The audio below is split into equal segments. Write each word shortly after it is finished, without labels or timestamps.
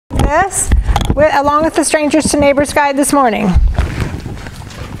this, along with the Strangers to Neighbors guide this morning.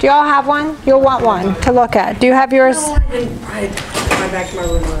 Do you all have one? You'll want one to look at. Do you have yours? No, I didn't. I took my bag to my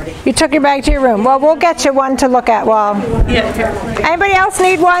room already. You took your bag to your room. Well, we'll get you one to look at. Well, anybody else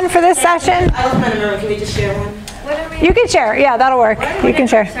need one for this session? I left mine in my room. Can we just share one? You can share. Yeah, that'll work. You can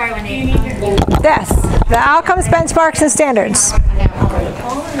share. Sorry, Wendy. This, the outcomes, benchmarks, and standards.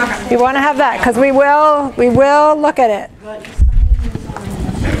 You want to have that because we will look at it.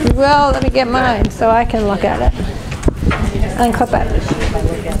 We will. Let me get mine so I can look at it. Unclip it.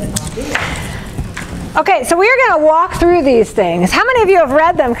 Okay, so we are going to walk through these things. How many of you have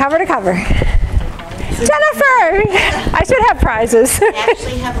read them cover to cover? Jennifer! I should have prizes. I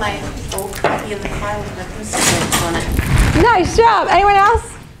actually have my old copy in the car with my Christmas on it. Nice job. Anyone else?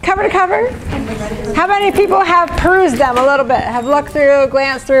 Cover to cover? How many people have perused them a little bit? Have looked through,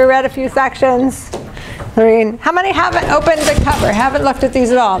 glanced through, read a few sections? How many haven't opened the cover? Haven't looked at these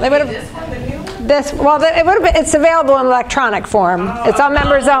at all? They would have. This, well, it would have been. It's available in electronic form. It's on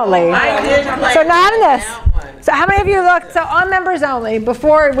members only. So not in this. So how many of you looked? So on members only.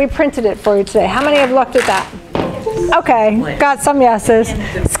 Before we printed it for you today. How many have looked at that? Okay, got some yeses.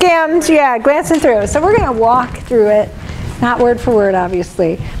 Skimmed, yeah, glancing through. So we're going to walk through it. Not word for word,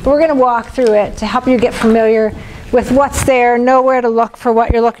 obviously, but we're going to walk through it to help you get familiar with what's there, know where to look for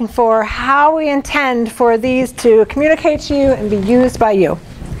what you're looking for, how we intend for these to communicate to you and be used by you.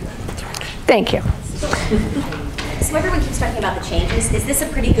 Thank you. So everyone keeps talking about the changes. Is this a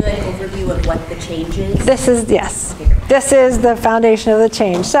pretty good overview of what the change is? This is, yes. This is the foundation of the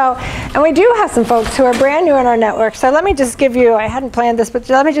change. So, and we do have some folks who are brand new in our network. So let me just give you, I hadn't planned this, but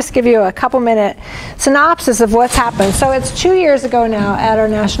let me just give you a couple-minute synopsis of what's happened. So it's 2 years ago now at our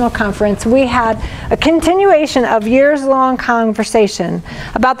national conference, we had a continuation of years-long conversation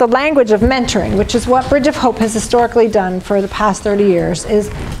about the language of mentoring, which is what Bridge of Hope has historically done for the past 30 years, is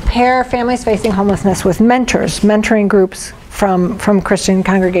pair families facing homelessness with mentors, mentoring groups from Christian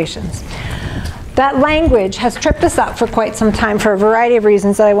congregations. That language has tripped us up for quite some time for a variety of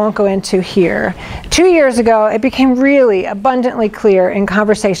reasons that I won't go into here. 2 years ago, it became really abundantly clear in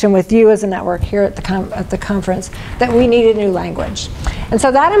conversation with you as a network here at the conference that we needed new language. And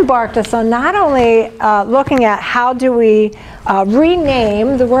so that embarked us on not only looking at how do we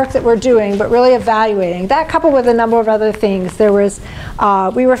rename the work that we're doing, but really evaluating. That coupled with a number of other things. There was,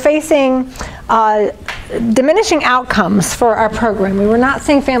 we were facing diminishing outcomes for our program. We were not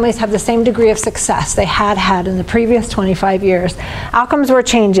seeing families have the same degree of success they had in the previous 25 years. Outcomes were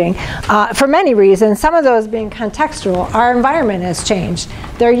changing for many reasons, some of those being contextual. Our environment has changed.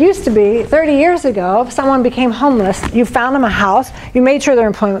 There used to be, 30 years ago, if someone became homeless, you found them a house, you made sure their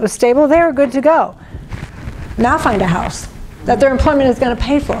employment was stable, they were good to go. Now find a house that their employment is going to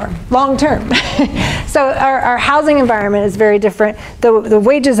pay for long term. So our housing environment is very different. The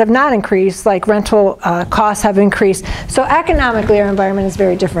wages have not increased like rental costs have increased. So economically our environment is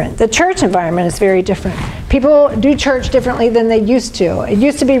very different. The church environment is very different. People do church differently than they used to. It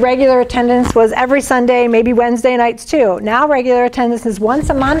used to be regular attendance was every Sunday, maybe Wednesday nights too. Now regular attendance is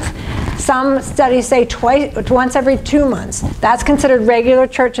once a month. Some studies say once every 2 months. That's considered regular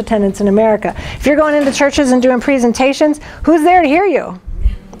church attendance in America. If you're going into churches and doing presentations, who's there to hear you?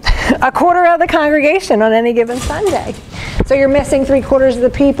 A quarter of the congregation on any given Sunday. So you're missing 3/4 of the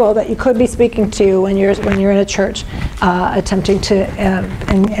people that you could be speaking to when you're in a church attempting to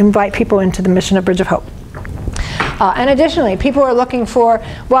invite people into the mission of Bridge of Hope. And additionally, people are looking for,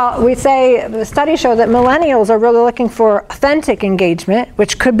 well, we say, the studies show that millennials are really looking for authentic engagement,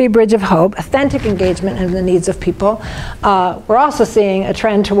 which could be Bridge of Hope, authentic engagement in the needs of people. We're also seeing a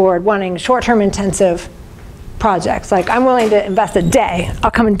trend toward wanting short-term intensive projects. Like, I'm willing to invest a day. I'll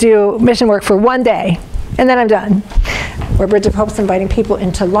come and do mission work for 1 day, and then I'm done. Where Bridge of Hope's inviting people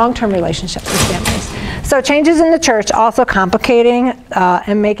into long-term relationships with families. So changes in the church also complicating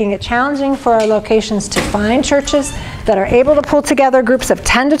and making it challenging for our locations to find churches that are able to pull together groups of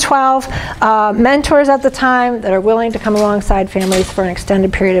 10 to 12 mentors at the time that are willing to come alongside families for an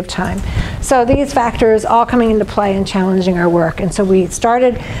extended period of time. So these factors all coming into play and challenging our work. And so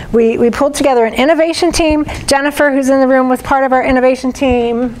we pulled together an innovation team. Jennifer, who's in the room, was part of our innovation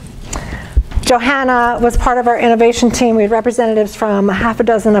team. Johanna was part of our innovation team. We had representatives from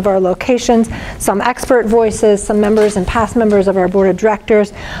 6 of our locations, some expert voices, some members and past members of our board of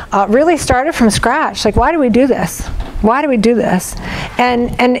directors. Really started from scratch. Like, why do we do this? Why do we do this?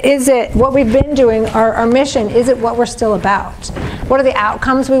 And is it what we've been doing, our mission, is it what we're still about? What are the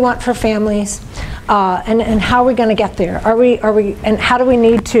outcomes we want for families? And how are we going to get there? And how do we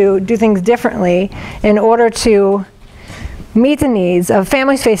need to do things differently in order to meet the needs of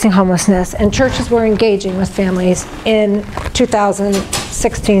families facing homelessness, and churches were engaging with families in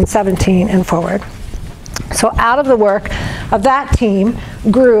 2016, 17, and forward. So out of the work of that team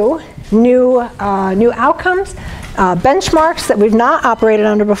grew new outcomes, benchmarks that we've not operated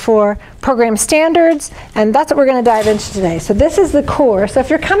under before, program standards, and that's what we're going to dive into today. So this is the core. So if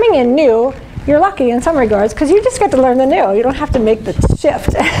you're coming in new, you're lucky in some regards because you just get to learn the new. You don't have to make the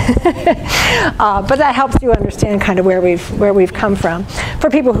shift. But that helps you understand kind of where we've come from.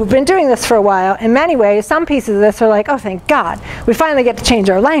 For people who've been doing this for a while, in many ways, some pieces of this are like, oh, thank God, we finally get to change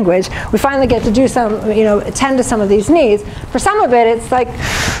our language. We finally get to do some, attend to some of these needs. For some of it, it's like,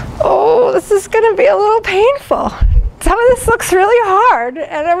 oh, this is going to be a little painful. Some of this looks really hard,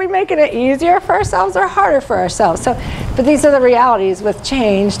 and are we making it easier for ourselves or harder for ourselves? But these are the realities with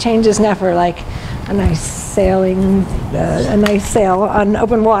change. Change is never like a nice sail on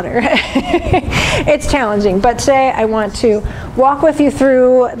open water. It's challenging, but today I want to walk with you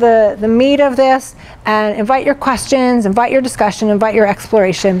through the meat of this and invite your questions, invite your discussion, invite your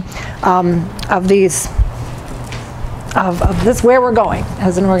exploration of this, where we're going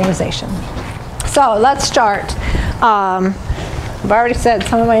as an organization. So let's start. I've already said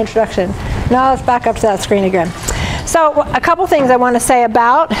some of my introduction. Now let's back up to that screen again. So a couple things I want to say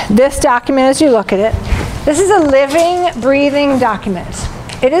about this document as you look at it. This is a living, breathing document.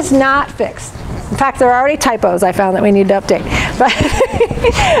 It is not fixed. In fact, there are already typos I found that we need to update.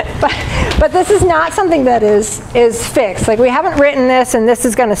 But this is not something that is fixed. Like, we haven't written this and this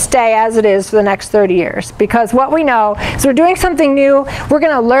is going to stay as it is for the next 30 years. Because what we know is we're doing something new. We're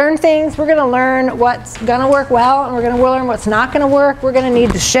going to learn things. We're going to learn what's going to work well, and we're going to learn what's not going to work. We're going to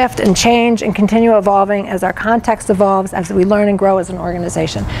need to shift and change and continue evolving as our context evolves, as we learn and grow as an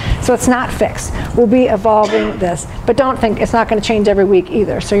organization. So it's not fixed. We'll be evolving this. But don't think it's not going to change every week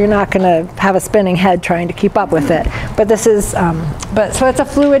either. So you're not going to have a spinning head trying to keep up with it. But this is, so it's a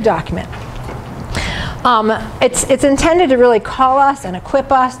fluid document. It's intended to really call us and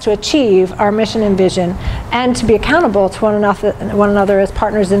equip us to achieve our mission and vision, and to be accountable to one another as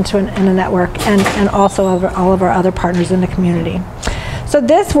partners in a network, and also all of our other partners in the community. So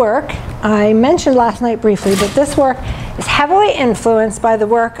this work, I mentioned last night briefly, but this work is heavily influenced by the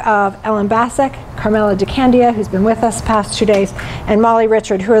work of Ellen Bassick, Carmela DeCandia, who's been with us the past 2 days, and Molly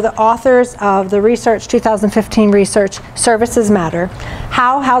Richard, who are the authors of the 2015 research, Services Matter: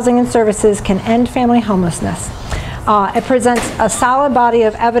 How Housing and Services Can End Family Homelessness. It presents a solid body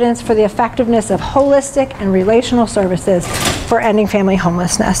of evidence for the effectiveness of holistic and relational services for ending family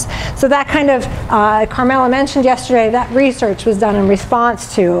homelessness. So that kind of, Carmela mentioned yesterday, that research was done in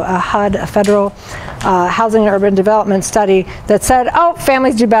response to a HUD, a federal housing and urban development study that said, oh,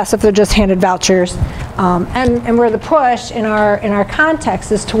 families do best if they're just handed vouchers. And where the push in our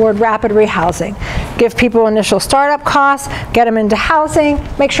context is toward rapid rehousing. Give people initial startup costs, get them into housing,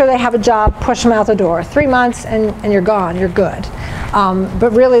 make sure they have a job, push them out the door. 3 months and you're gone, you're good.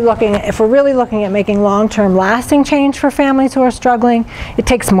 But really if we're really looking at making long-term lasting change for families who are struggling, it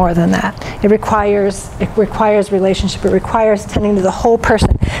takes more than that. It requires relationship, it requires tending to the whole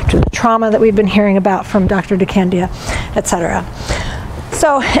person, to the trauma that we've been hearing about from Dr. DeCandia, et cetera.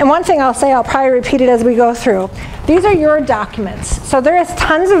 So, and one thing I'll say, I'll probably repeat it as we go through. These are your documents. So there is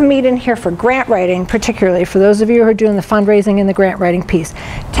tons of meat in here for grant writing, particularly for those of you who are doing the fundraising and the grant writing piece.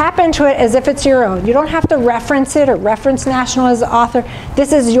 Tap into it as if it's your own. You don't have to reference it or reference National as the author.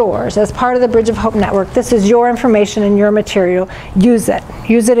 This is yours as part of the Bridge of Hope Network. This is your information and your material. Use it.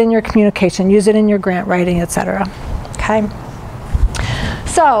 Use it in your communication. Use it in your grant writing, et cetera. Okay?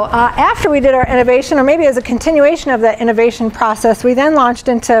 So after we did our innovation, or maybe as a continuation of that innovation process, we then launched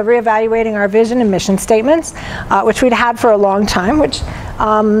into reevaluating our vision and mission statements, which we'd had for a long time, which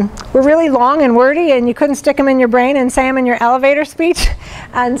were really long and wordy, and you couldn't stick them in your brain and say them in your elevator speech.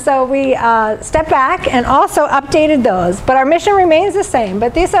 And so we stepped back and also updated those. But our mission remains the same.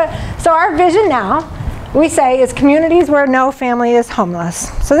 But these are, so our vision now, we say, is communities where no family is homeless.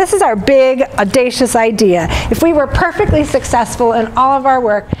 So this is our big, audacious idea. If we were perfectly successful in all of our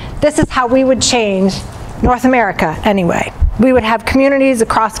work, this is how we would change North America anyway. We would have communities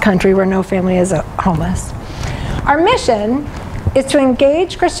across the country where no family is homeless. Our mission is to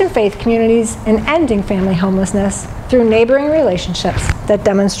engage Christian faith communities in ending family homelessness through neighboring relationships that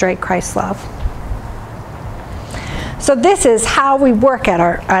demonstrate Christ's love. So this is how we work at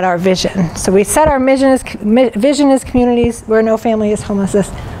our vision. So we set our vision as communities where no family is homeless.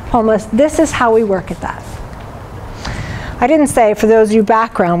 This is how we work at that. I didn't say, for those of you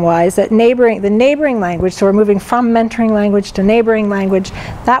background-wise, that the neighboring language, so we're moving from mentoring language to neighboring language,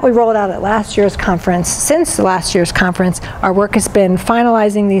 that we rolled out at last year's conference. Since last year's conference, our work has been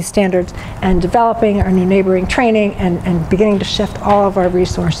finalizing these standards and developing our new neighboring training and beginning to shift all of our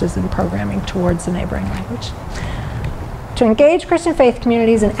resources and programming towards the neighboring language. To engage Christian faith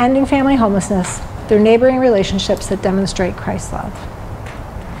communities in ending family homelessness through neighboring relationships that demonstrate Christ's love.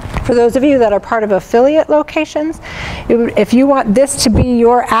 For those of you that are part of affiliate locations, if you want this to be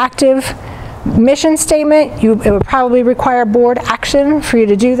your active mission statement, it would probably require board action for you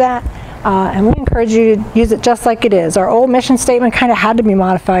to do that. And we encourage you to use it just like it is. Our old mission statement kind of had to be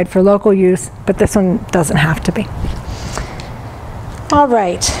modified for local use, but this one doesn't have to be. All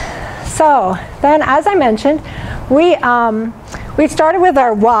right. So then, as I mentioned, we started with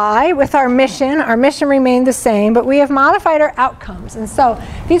our why, with our mission. Our mission remained the same, but we have modified our outcomes. And so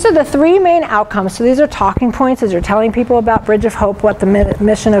these are the three main outcomes. So these are talking points as you're telling people about Bridge of Hope, what the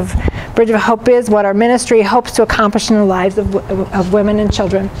mission of Bridge of Hope is, what our ministry hopes to accomplish in the lives of women and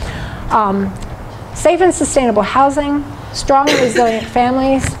children. Safe and sustainable housing, strong and resilient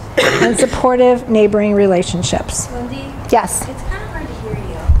families, and supportive neighboring relationships. Wendy? Yes? It's kind of hard to hear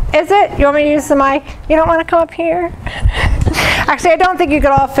you. Is it? You want me to use the mic? You don't want to come up here? Actually, I don't think you could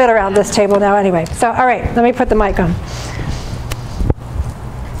all fit around this table now anyway. So, all right, let me put the mic on.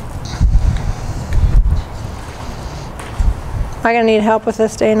 Am I going to need help with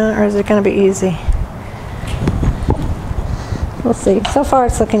this, Dana, or is it going to be easy? We'll see. So far,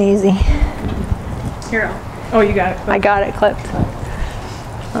 it's looking easy. Here. Oh, you got it. I got it clipped.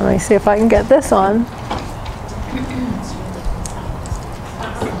 Let me see if I can get this on.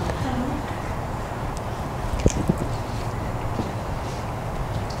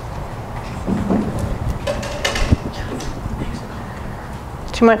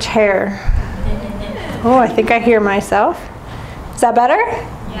 Too much hair. Oh, I think I hear myself. Is that better?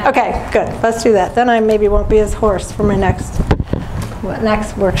 Yeah. Okay, good. Let's do that. Then I maybe won't be as hoarse for my next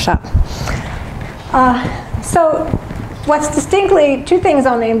workshop. So what's two things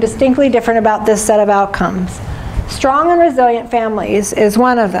I'll name distinctly different about this set of outcomes. Strong and resilient families is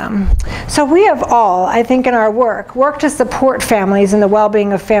one of them. So we have all, I think in our work to support families and the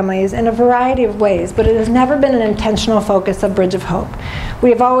well-being of families in a variety of ways, but it has never been an intentional focus of Bridge of Hope. We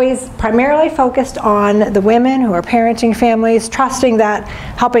have always primarily focused on the women who are parenting families, trusting that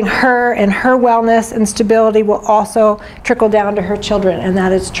helping her and her wellness and stability will also trickle down to her children, and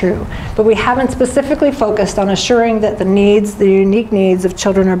that is true. But we haven't specifically focused on assuring that the unique needs of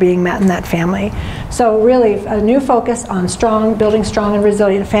children are being met in that family. So really, a new focus on building strong and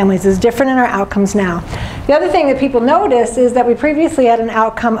resilient families is different in our outcomes now. The other thing that people notice is that we previously had an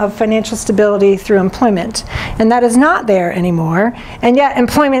outcome of financial stability through employment, and that is not there anymore, and yet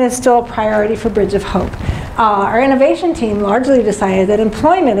employment is still a priority for Bridge of Hope. Our innovation team largely decided that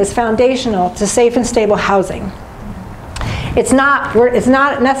employment is foundational to safe and stable housing. We are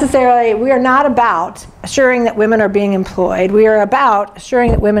not about assuring that women are being employed. We are about assuring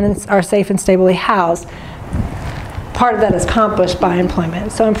that women are safe and stably housed. Part of that is accomplished by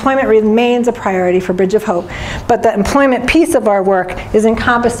employment. So employment remains a priority for Bridge of Hope, but the employment piece of our work is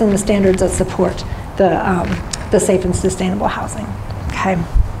encompassed in the standards that support the safe and sustainable housing. Okay.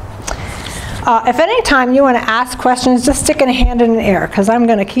 If at any time you want to ask questions, just stick a hand in the air, because I'm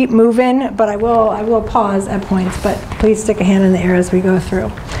going to keep moving, but I will pause at points, but please stick a hand in the air as we go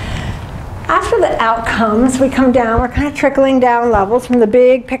through. After the outcomes, we come down, we're kind of trickling down levels from the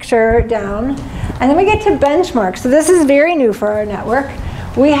big picture down, and then we get to benchmarks. So this is very new for our network.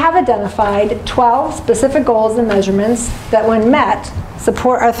 We have identified 12 specific goals and measurements that, when met,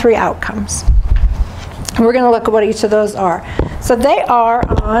 support our 3 outcomes. And we're going to look at what each of those are. So they are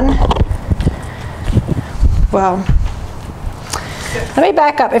on, well, let me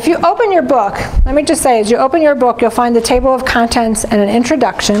back up. If you open your book, let me just say, as you open your book, you'll find the table of contents and an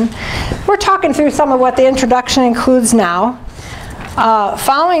introduction. We're talking through some of what the introduction includes now.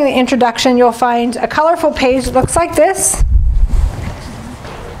 Following the introduction, you'll find a colorful page that looks like this.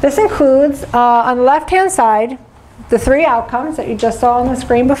 This includes, on the left-hand side, the 3 outcomes that you just saw on the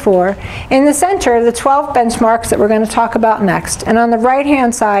screen before. In the center, the 12 benchmarks that we're going to talk about next. And on the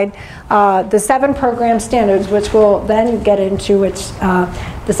right-hand side, the 7 program standards, which we'll then get into, which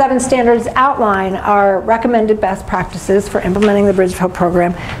the 7 standards outline our recommended best practices for implementing the Bridge of Hope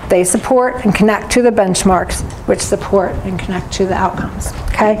program. They support and connect to the benchmarks, which support and connect to the outcomes.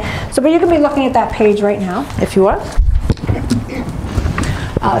 Okay? So, but you can be looking at that page right now, if you want.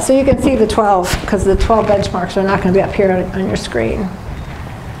 So you can see the 12, because the 12 benchmarks are not going to be up here on your screen.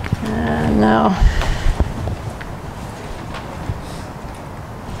 No.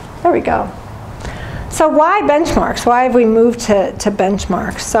 There we go. So why benchmarks? Why have we moved to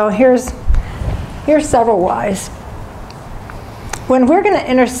benchmarks? So here's several whys. When we're going to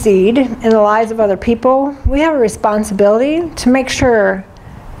intercede in the lives of other people, we have a responsibility to make sure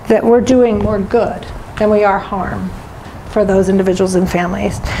that we're doing more good than we are harm for those individuals and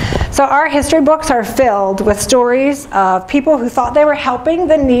families. So our history books are filled with stories of people who thought they were helping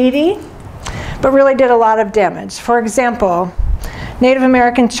the needy, but really did a lot of damage. For example, Native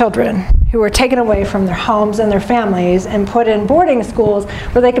American children who were taken away from their homes and their families and put in boarding schools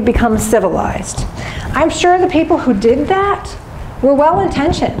where they could become civilized. I'm sure the people who did that were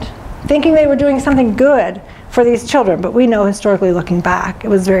well-intentioned, thinking they were doing something good for these children, but we know historically looking back, it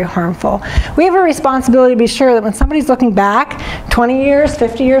was very harmful. We have a responsibility to be sure that when somebody's looking back 20 years,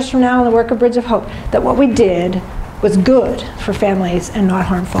 50 years from now in the work of Bridge of Hope, that what we did was good for families and not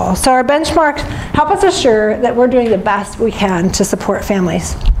harmful. So our benchmarks help us assure that we're doing the best we can to support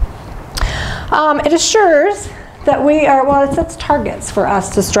families. It assures that we are, well, it sets targets for us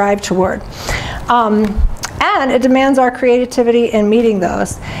to strive toward. And it demands our creativity in meeting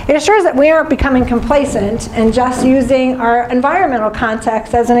those. It assures that we aren't becoming complacent and just using our environmental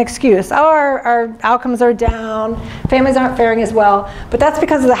context as an excuse. Oh, our outcomes are down, families aren't faring as well, but that's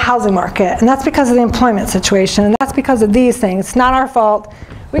because of the housing market, and that's because of the employment situation, and that's because of these things. It's not our fault.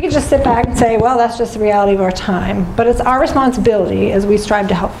 We could just sit back and say, well, that's just the reality of our time. But it's our responsibility as we strive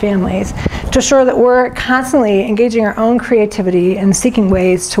to help families to ensure that we're constantly engaging our own creativity and seeking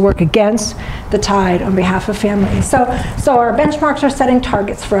ways to work against the tide on behalf of families. So our benchmarks are setting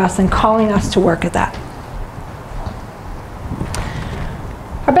targets for us and calling us to work at that.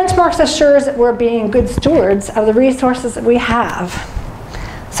 Our benchmarks assures that we're being good stewards of the resources that we have.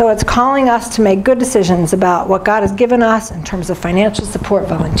 So it's calling us to make good decisions about what God has given us in terms of financial support,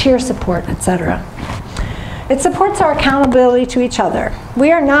 volunteer support, etc. It supports our accountability to each other. We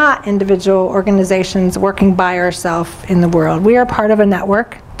are not individual organizations working by ourselves in the world. We are part of a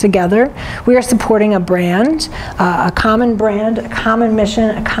network together. We are supporting a brand, a common mission,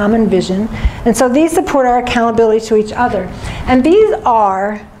 a common vision. And so these support our accountability to each other. And these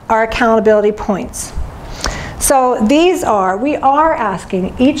are our accountability points. So these are, we are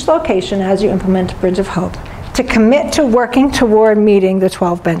asking each location as you implement Bridge of Hope to commit to working toward meeting the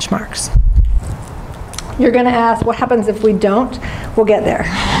 12 benchmarks. You're going to ask, what happens if we don't? We'll get there.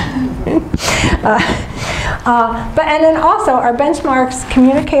 And then also, our benchmarks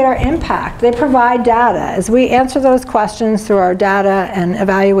communicate our impact. They provide data. As we answer those questions through our data and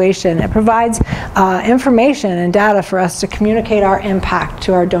evaluation, it provides information and data for us to communicate our impact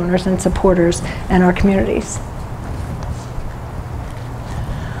to our donors and supporters and our communities.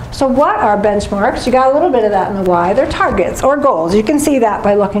 So what are benchmarks? You got a little bit of that in the why. They're targets or goals. You can see that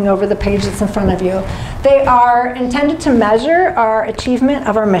by looking over the page that's in front of you. They are intended to measure our achievement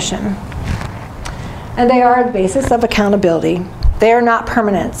of our mission. And they are the basis of accountability. They are not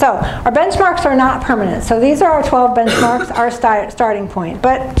permanent. So our benchmarks are not permanent. So these are our 12 benchmarks, our starting point.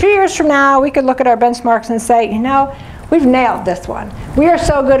 But 2 years from now, we could look at our benchmarks and say, you know, we've nailed this one. We are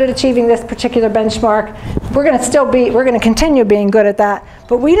so good at achieving this particular benchmark. We're going to continue being good at that.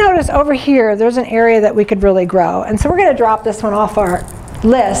 But we notice over here, there's an area that we could really grow. And so we're going to drop this one off our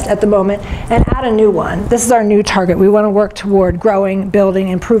list at the moment and add a new one. This is our new target. We want to work toward growing, building,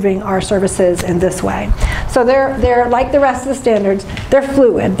 improving our services in this way. So they're like the rest of the standards. They're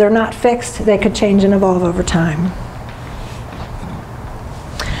fluid. They're not fixed. They could change and evolve over time.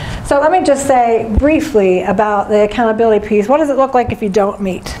 So let me just say briefly about the accountability piece. What does it look like if you don't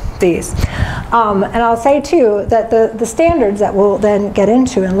meet these? And I'll say too that the standards that we'll then get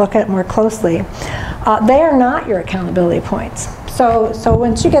into and look at more closely, they are not your accountability points. So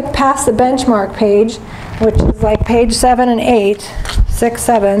once you get past the benchmark page, which is like page 7 and 8, 6,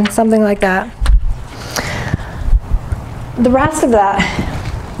 7, something like that, the rest of that,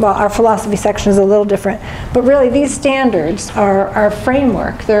 well, our philosophy section is a little different, but really these standards are our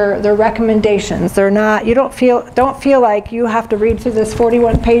framework. They're recommendations. They're not. You don't feel like you have to read through this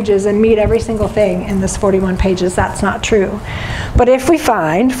 41 pages and meet every single thing in this 41 pages. That's not true. But if we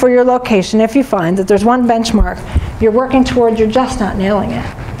find for your location, if you find that there's one benchmark you're working toward, you're just not nailing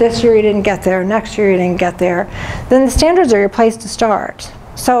it. This year you didn't get there. Next year you didn't get there. Then the standards are your place to start.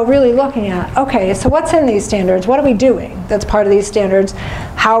 So really looking at, okay, so what's in these standards? What are we doing that's part of these standards?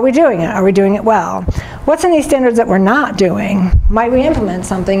 How are we doing it? Are we doing it well? What's in these standards that we're not doing? Might we implement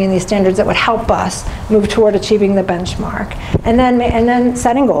something in these standards that would help us move toward achieving the benchmark? And then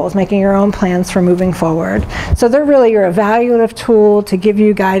setting goals, making your own plans for moving forward. So they're really your evaluative tool to give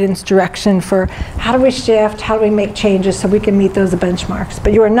you guidance, direction for how do we shift, how do we make changes so we can meet those benchmarks.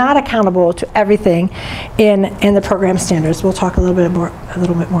 But you are not accountable to everything in the program standards. We'll talk a little bit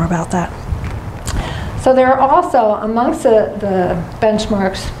more about that. So there are also, amongst the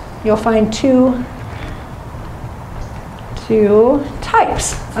benchmarks, you'll find two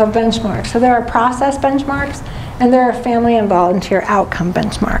types of benchmarks. So there are process benchmarks and there are family and volunteer outcome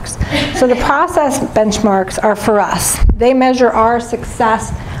benchmarks. So the process benchmarks are for us. They measure our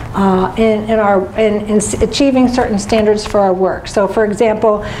success in achieving certain standards for our work. So for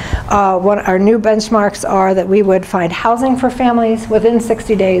example, what our new benchmarks are that we would find housing for families within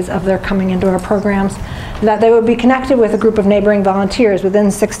 60 days of their coming into our programs, that they would be connected with a group of neighboring volunteers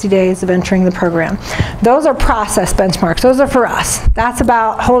within 60 days of entering the program. Those are process benchmarks. Those are for us. That's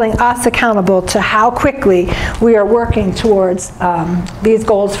about holding us accountable to how quickly we are working towards these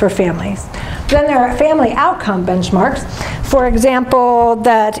goals for families. Then there are family outcome benchmarks. For example,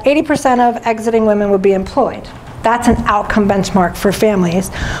 that 80% of exiting women would be employed. That's an outcome benchmark for families.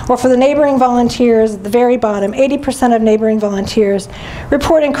 Or for the neighboring volunteers, at the very bottom, 80% of neighboring volunteers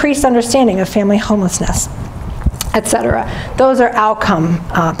report increased understanding of family homelessness, etc. Those are outcome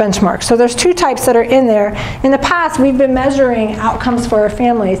benchmarks. So there's two types that are in there. In the past, we've been measuring outcomes for our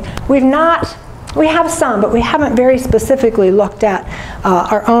families. We have some, but we haven't very specifically looked at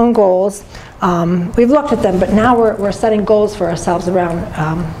our own goals. We've looked at them, but now we're setting goals for ourselves around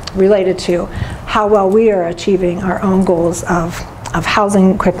related to how well we are achieving our own goals of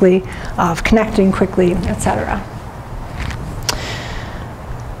housing quickly, of connecting quickly, etc.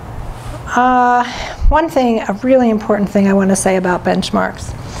 One thing, a really important thing I want to say about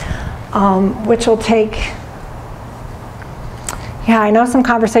benchmarks, which will take, I know some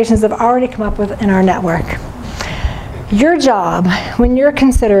conversations have already come up with in our network. Your job, when you're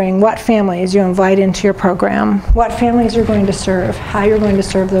considering what families you invite into your program, what families you're going to serve, how you're going to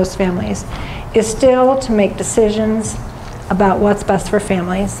serve those families, is still to make decisions about what's best for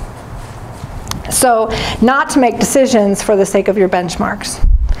families. So not to make decisions for the sake of your benchmarks.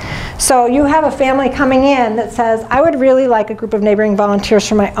 So you have a family coming in that says, I would really like a group of neighboring volunteers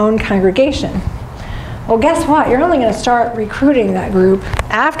from my own congregation. Well, guess what? You're only going to start recruiting that group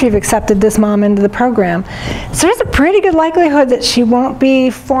after you've accepted this mom into the program. So there's a pretty good likelihood that she won't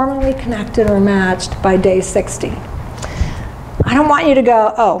be formally connected or matched by day 60. I don't want you to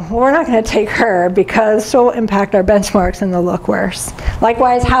go, oh, well, we're not going to take her because she'll impact our benchmarks and they'll look worse.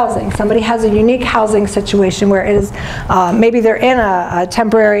 Likewise, housing. Somebody has a unique housing situation where it is, maybe they're in a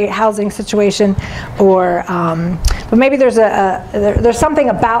temporary housing situation, or but maybe there's something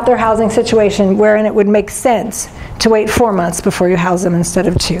about their housing situation wherein it would make sense to wait 4 months before you house them instead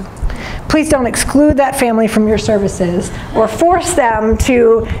of 2. Please don't exclude that family from your services or force them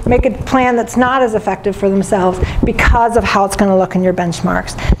to make a plan that's not as effective for themselves because of how it's going to look in your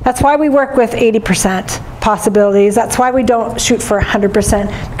benchmarks. That's why we work with 80% possibilities. That's why we don't shoot for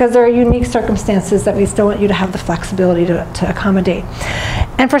 100%, because there are unique circumstances that we still want you to have the flexibility to accommodate.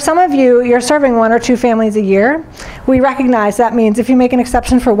 And for some of you, you're serving 1 or 2 families a year. We recognize that means if you make an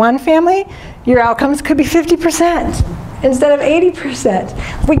exception for 1 family, your outcomes could be 50%. Instead of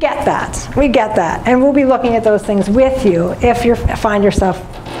 80%. We get that. We get that. And we'll be looking at those things with you if you find yourself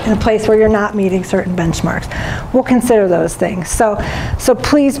in a place where you're not meeting certain benchmarks. We'll consider those things. So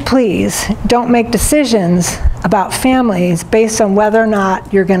please, please don't make decisions about families based on whether or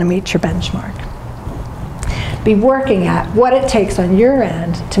not you're going to meet your benchmark. Be working at what it takes on your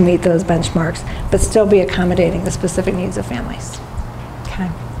end to meet those benchmarks, but still be accommodating the specific needs of families. Okay.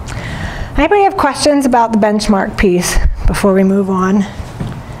 Anybody have questions about the benchmark piece before we move on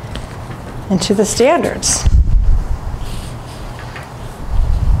into the standards?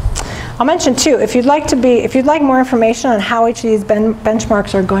 I'll mention too, if you'd like more information on how each of these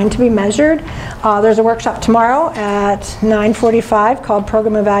benchmarks are going to be measured, there's a workshop tomorrow at 9:45 called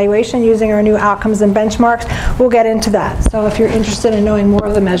Program Evaluation using our new outcomes and benchmarks. We'll get into that. So if you're interested in knowing more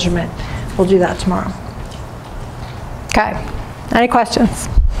of the measurement, we'll do that tomorrow. Okay, any questions?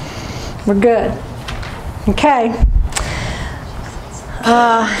 We're good. Okay.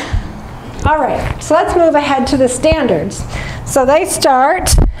 All right, so let's move ahead to the standards. So they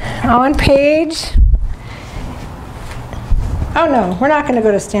start on page, oh no, we're not going to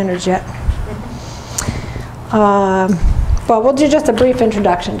go to standards yet. But we'll do just a brief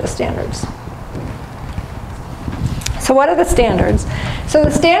introduction to standards. So what are the standards? So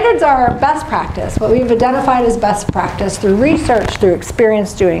the standards are best practice, what we've identified as best practice through research, through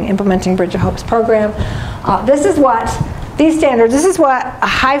experience doing, implementing Bridge of Hope's program. This is what a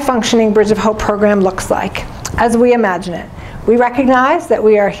high-functioning Bridge of Hope program looks like, as we imagine it. We recognize that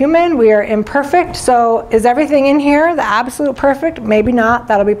we are human, we are imperfect, so is everything in here the absolute perfect? Maybe not.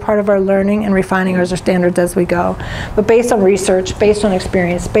 That'll be part of our learning and refining our standards as we go. But based on research, based on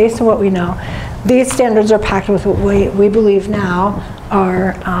experience, based on what we know, these standards are packed with what we believe now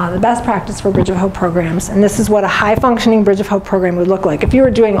are the best practice for Bridge of Hope programs. And this is what a high-functioning Bridge of Hope program would look like if you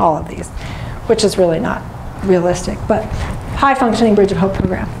were doing all of these, which is really not realistic, but high-functioning Bridge of Hope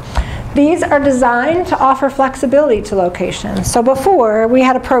program. These are designed to offer flexibility to locations. So before, we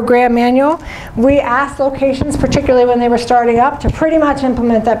had a program manual. We asked locations, particularly when they were starting up, to pretty much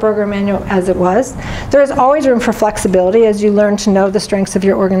implement that program manual as it was. There is always room for flexibility as you learn to know the strengths of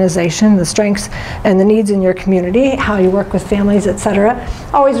your organization, the strengths and the needs in your community, how you work with families, etc.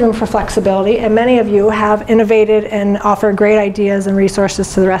 Always room for flexibility, and many of you have innovated and offer great ideas and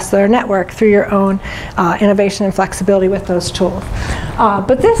resources to the rest of their network through your own innovation and flexibility with those tools.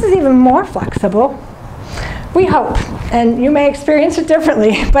 But this is even more flexible, we hope, and you may experience it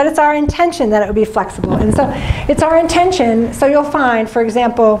differently, but it's our intention that it would be flexible. And so it's our intention, so you'll find, for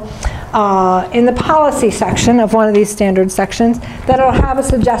example, in the policy section of one of these standard sections, that it'll have a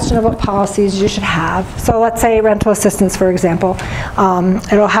suggestion of what policies you should have. So let's say rental assistance, for example.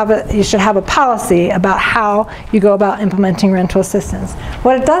 You should have a policy about how you go about implementing rental assistance.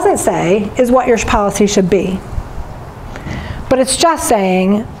 What it doesn't say is what your policy should be. But it's just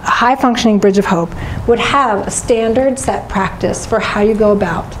saying a high-functioning Bridge of Hope would have a standard set practice for how you go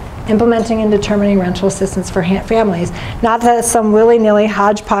about implementing and determining rental assistance for families. Not that it's some willy-nilly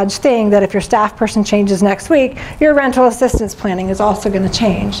hodgepodge thing that if your staff person changes next week, your rental assistance planning is also going to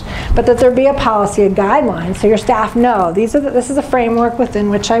change. But that there be a policy, a guideline, so your staff know this is a framework within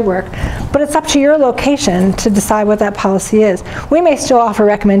which I work, but it's up to your location to decide what that policy is. We may still offer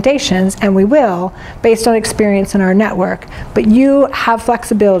recommendations, and we will, based on experience in our network, but you have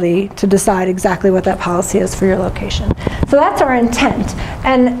flexibility to decide exactly what that policy is for your location. So that's our intent.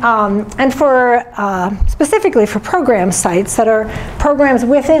 And for specifically for program sites that are programs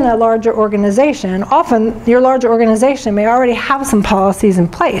within a larger organization, often your larger organization may already have some policies in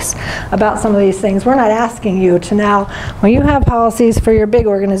place about some of these things. We're not asking you to now, when you have policies for your big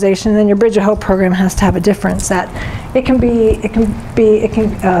organization, then your Bridge of Hope program has to have a different set. It can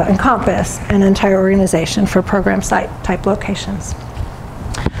encompass an entire organization for program site type locations.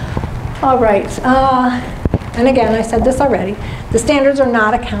 All right. And again, I said this already, the standards are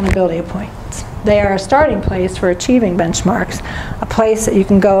not accountability points. They are a starting place for achieving benchmarks, a place that you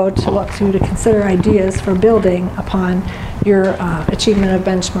can go to look to consider ideas for building upon your achievement of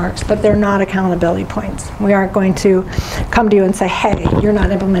benchmarks, but they're not accountability points. We aren't going to come to you and say, hey, you're not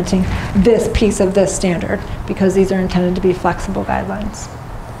implementing this piece of this standard, because these are intended to be flexible guidelines.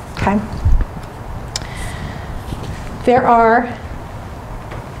 Okay? There are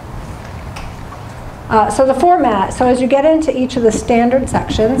so the format, so as you get into each of the standard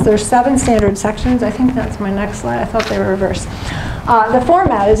sections, there's 7 standard sections. I think that's my next slide. I thought they were reversed. The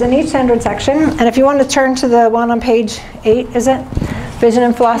format is in each standard section, and if you want to turn to the one on page 8, is it? Vision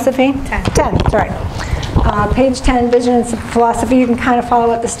and Philosophy? 10, sorry. Page 10, Vision and Philosophy, you can kind of follow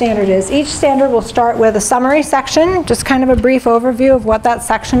what the standard is. Each standard will start with a summary section, just kind of a brief overview of what that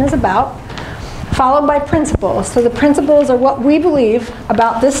section is about, followed by principles. So the principles are what we believe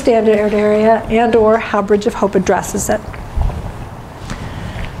about this standard area and or how Bridge of Hope addresses it.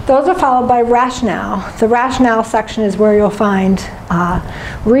 Those are followed by rationale. The rationale section is where you'll find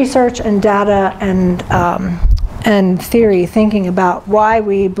research and data and theory thinking about why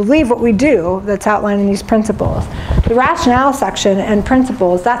we believe what we do that's outlined in these principles. The rationale section and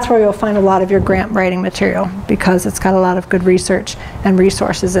principles, that's where you'll find a lot of your grant writing material, because it's got a lot of good research and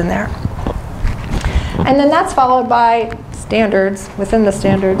resources in there. And then that's followed by standards within the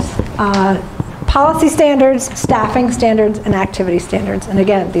standards, policy standards, staffing standards, and activity standards. And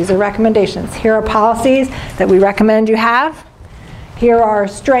again, these are recommendations. Here are policies that we recommend you have. Here are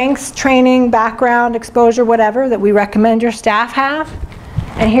strengths, training, background, exposure, whatever, that we recommend your staff have.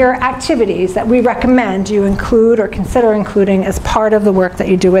 And here are activities that we recommend you include or consider including as part of the work that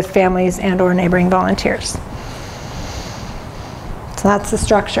you do with families and or neighboring volunteers. So that's the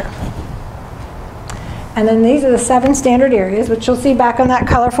structure. And then these are the 7 standard areas, which you'll see back on that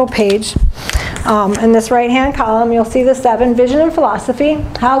colorful page. In this right-hand column, you'll see the 7: vision and philosophy,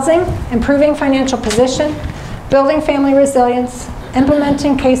 housing, improving financial position, building family resilience,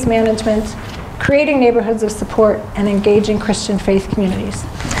 implementing case management, creating neighborhoods of support, and engaging Christian faith communities.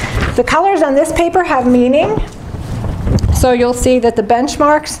 The colors on this paper have meaning. So you'll see that the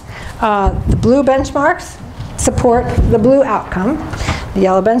benchmarks, the blue benchmarks, support the blue outcome. The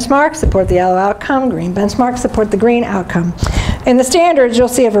yellow benchmarks support the yellow outcome. Green benchmarks support the green outcome. In the standards, you'll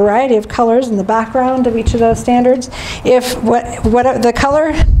see a variety of colors in the background of each of those standards. If what the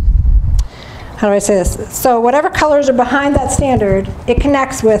color, how do I say this? So whatever colors are behind that standard, it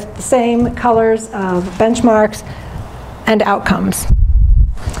connects with the same colors of benchmarks and outcomes.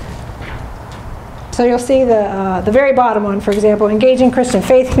 So you'll see the very bottom one, for example, engaging Christian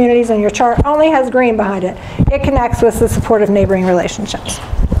faith communities on your chart only has green behind it. It connects with the supportive neighboring relationships.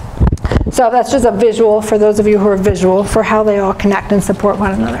 So that's just a visual for those of you who are visual for how they all connect and support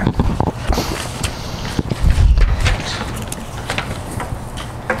one another.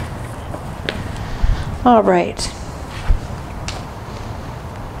 All right.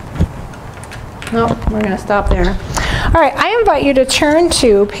 Nope, we're going to stop there. All right, I invite you to turn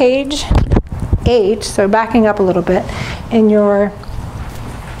to page 8, so backing up a little bit, in your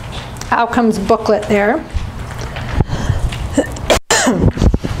outcomes booklet there.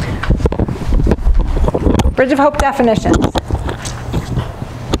 Bridge of Hope definitions.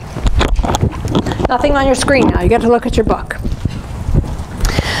 Nothing on your screen now, you get to look at your book.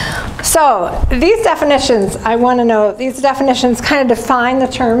 So these definitions, I want to know, these definitions kind of define the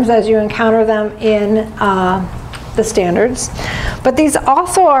terms as you encounter them in the standards. But these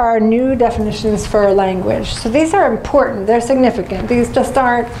also are our new definitions for our language. So these are important, they're significant. These just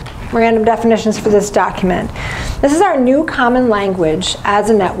aren't random definitions for this document. This is our new common language as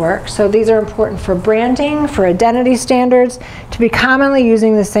a network. So these are important for branding, for identity standards, to be commonly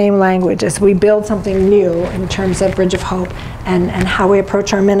using the same language as we build something new in terms of Bridge of Hope and how we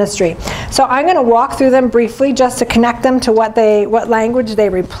approach our ministry. So I'm going to walk through them briefly just to connect them to what language they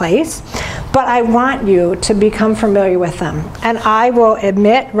replace. But I want you to become familiar with them. And I will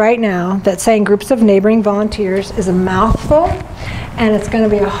admit right now that saying groups of neighboring volunteers is a mouthful, and it's going to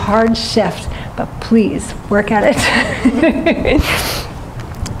be a hard shift, but please work at it.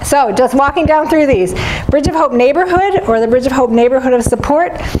 So just walking down through these. Bridge of Hope Neighborhood, or the Bridge of Hope Neighborhood of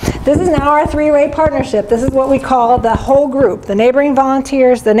Support. This is now our three-way partnership. This is what we call the whole group, the neighboring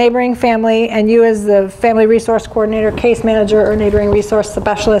volunteers, the neighboring family, and you as the family resource coordinator, case manager, or neighboring resource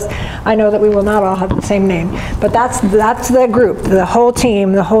specialist. I know that we will not all have the same name, but that's the group, the whole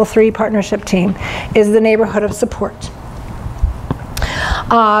team, the whole three partnership team is the neighborhood of support.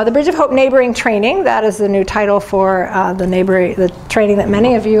 The Bridge of Hope Neighboring Training, that is the new title for the training that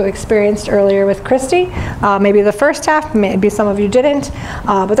many of you experienced earlier with Christy. Maybe the first half, maybe some of you didn't.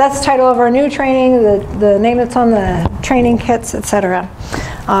 But that's the title of our new training, the name that's on the training kits, etc.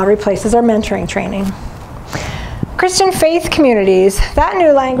 Replaces our mentoring training. Christian faith communities, that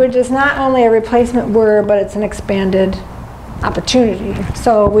new language is not only a replacement word, but it's an expanded opportunity.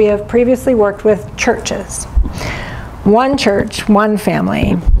 So we have previously worked with churches. One church, one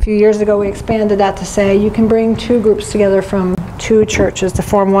family. A few years ago we expanded that to say you can bring two groups together from two churches to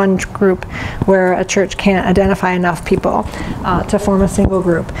form one group where a church can't identify enough people to form a single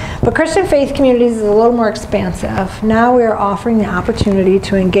group. But Christian faith communities is a little more expansive. Now we are offering the opportunity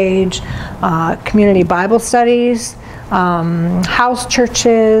to engage community Bible studies, house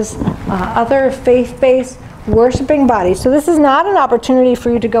churches, other faith-based worshiping bodies. So this is not an opportunity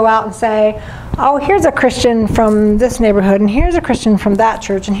for you to go out and say, oh, here's a Christian from this neighborhood, and here's a Christian from that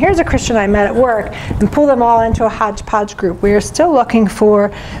church, and here's a Christian I met at work, and pull them all into a hodgepodge group. We are still looking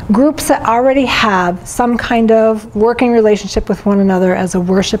for groups that already have some kind of working relationship with one another as a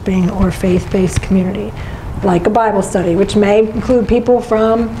worshiping or faith-based community, like a Bible study, which may include people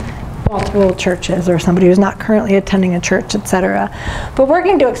from multiple churches or somebody who's not currently attending a church, etc. But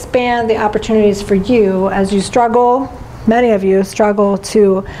working to expand the opportunities for you as you struggle, many of you struggle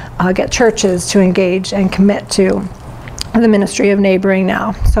to get churches to engage and commit to the ministry of neighboring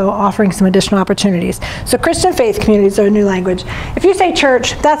now. So offering some additional opportunities. So Christian faith communities are a new language. If you say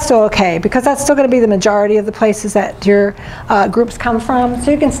church, that's still okay, because that's still going to be the majority of the places that your groups come from. So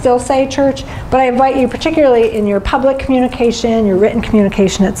you can still say church, but I invite you, particularly in your public communication, your written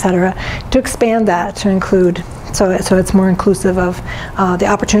communication, etc., to expand that to include, so it's more inclusive of the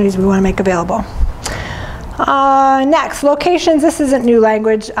opportunities we want to make available. Next, locations. This isn't new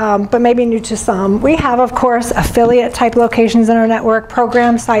language, but maybe new to some. We have, of course, affiliate type locations in our network,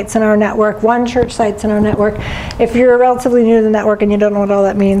 program sites in our network, one church sites in our network. If you're relatively new to the network and you don't know what all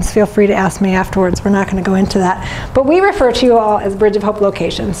that means, feel free to ask me afterwards. We're not going to go into that. But we refer to you all as Bridge of Hope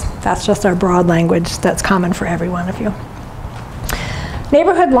locations. That's just our broad language that's common for every one of you.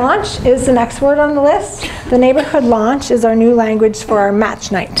 Neighborhood launch is the next word on the list. The neighborhood launch is our new language for our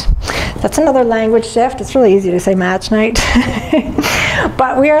match night. That's another language shift. It's really easy to say match night.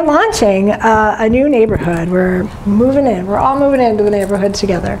 But we are launching a new neighborhood. We're moving in. We're all moving into the neighborhood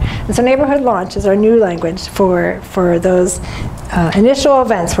together. And so neighborhood launch is our new language for those initial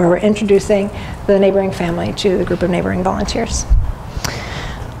events where we're introducing the neighboring family to the group of neighboring volunteers.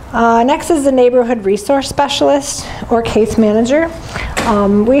 Next is the neighborhood resource specialist or case manager.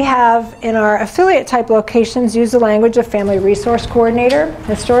 We have in our affiliate type locations used the language of family resource coordinator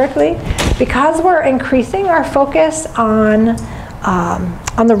historically because we're increasing our focus on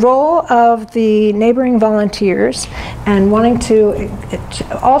the role of the neighboring volunteers and wanting to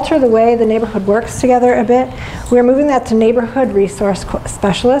alter the way the neighborhood works together a bit. We're moving that to neighborhood resource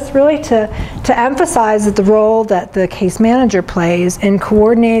specialist, really to emphasize the role that the case manager plays in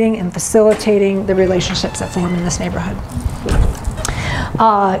coordinating and facilitating the relationships that form in this neighborhood.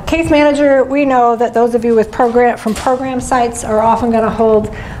 Case manager, we know that those of you with program sites are often going to hold,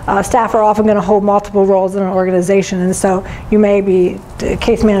 staff are often going to hold multiple roles in an organization, and so you may be,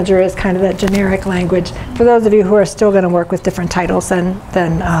 case manager is kind of that generic language. For those of you who are still going to work with different titles than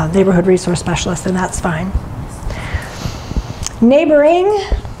neighborhood resource specialist, and that's fine.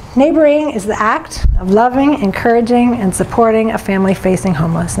 Neighboring is the act of loving, encouraging, and supporting a family facing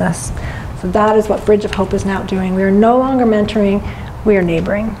homelessness. So that is what Bridge of Hope is now doing. We are no longer mentoring, we are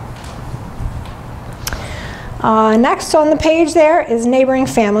neighboring. Next on the page there is neighboring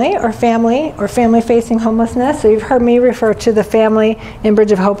family or family facing homelessness. So you've heard me refer to the family in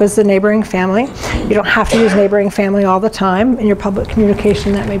Bridge of Hope as the neighboring family. You don't have to use neighboring family all the time in your public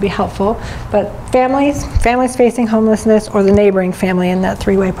communication. That may be helpful. But families facing homelessness, or the neighboring family in that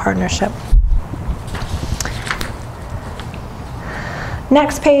three-way partnership.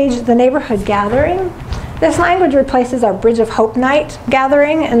 Next page, the neighborhood gathering. This language replaces our Bridge of Hope Night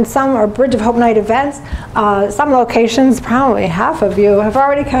gathering and some are Bridge of Hope Night events. Some locations, probably half of you, have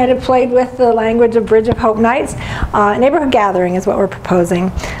already kind of played with the language of Bridge of Hope Nights. Neighborhood gathering is what we're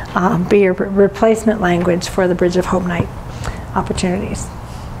proposing, be your replacement language for the Bridge of Hope Night opportunities.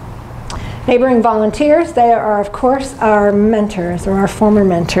 Neighboring volunteers, they are of course our mentors, or our former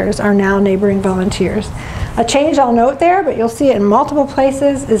mentors are now neighboring volunteers. A change I'll note there, but you'll see it in multiple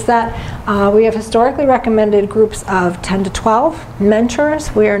places, is that we have historically recommended groups of 10 to 12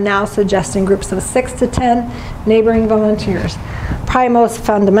 mentors. We are now suggesting groups of 6 to 10 neighboring volunteers. Probably most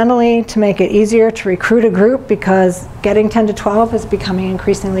fundamentally to make it easier to recruit a group, because getting 10 to 12 is becoming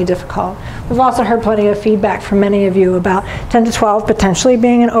increasingly difficult. We've also heard plenty of feedback from many of you about 10 to 12 potentially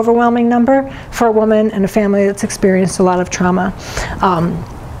being an overwhelming number for a woman and a family that's experienced a lot of trauma.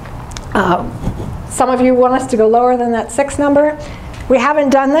 Some of you want us to go lower than that 6 number. We haven't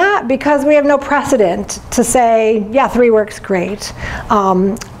done that because we have no precedent to say, yeah, 3 works great.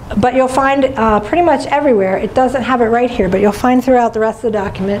 But you'll find pretty much everywhere, it doesn't have it right here, but you'll find throughout the rest of the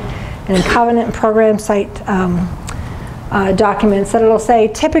document and in covenant and program site documents that it'll say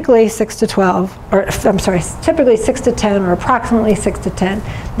typically 6 to 12, or I'm sorry, typically 6 to 10 or approximately 6 to 10.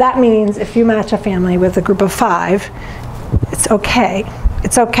 That means if you match a family with a group of 5, it's okay.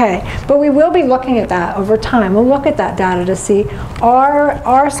 It's okay. But we will be looking at that over time. We'll look at that data to see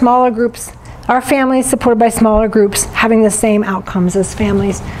are smaller groups, are families supported by smaller groups having the same outcomes as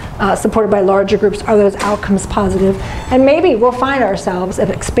families supported by larger groups? Are those outcomes positive? And maybe we'll find ourselves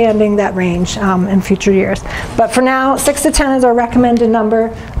at expanding that range in future years. But for now, 6 to 10 is our recommended number,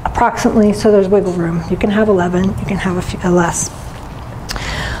 approximately, so there's wiggle room. You can have 11, you can have a less.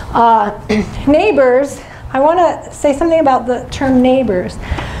 Neighbors, I want to say something about the term neighbors.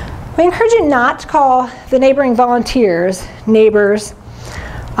 We encourage you not to call the neighboring volunteers neighbors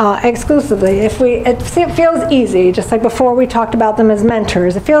exclusively. It feels easy, just like before we talked about them as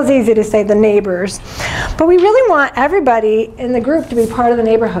mentors. It feels easy to say the neighbors. But we really want everybody in the group to be part of the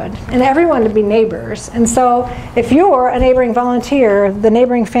neighborhood and everyone to be neighbors. And so if you're a neighboring volunteer, the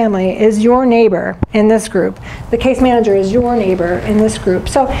neighboring family is your neighbor in this group. The case manager is your neighbor in this group.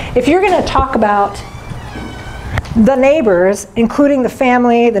 So if you're going to talk about the neighbors, including the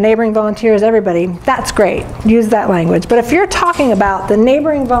family, the neighboring volunteers, everybody, that's great. Use that language. But if you're talking about the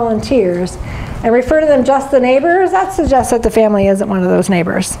neighboring volunteers and refer to them just the neighbors, that suggests that the family isn't one of those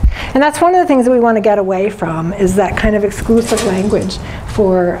neighbors. And that's one of the things that we want to get away from, is that kind of exclusive language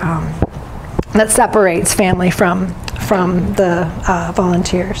for that separates family from the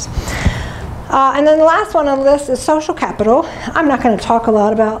volunteers. And then the last one on the list is social capital. I'm not going to talk a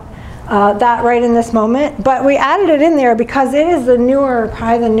lot about that right in this moment, but we added it in there because it is the newer,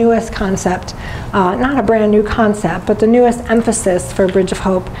 probably the newest concept, not a brand new concept, but the newest emphasis for Bridge of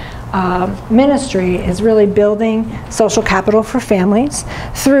Hope ministry is really building social capital for families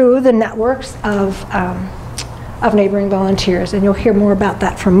through the networks of of neighboring volunteers. And you'll hear more about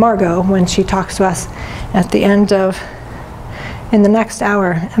that from Margot when she talks to us at the end of, in the next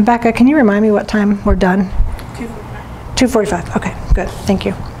hour. And Becca, can you remind me what time we're done? 2:45. Okay, good. Thank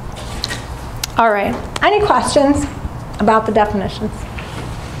you. All right. Any questions about the definitions?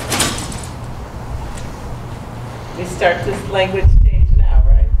 We start this language change now,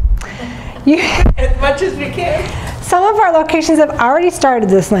 right? As much as we can. Some of our locations have already started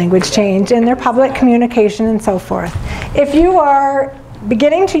this language change in their public communication and so forth. If you are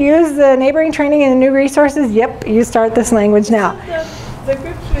beginning to use the neighboring training and the new resources, yep, you start this language now. The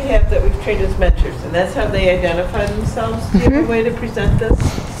groups we have that we've trained as mentors, and that's how they identify themselves. Do you have a way to present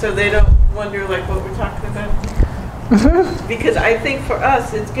this so they don't wonder like what we're talking about? Because I think for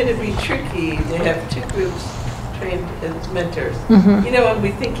us it's going to be tricky to have two groups trained as mentors. You know, when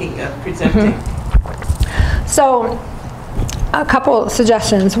we're thinking of presenting. So a couple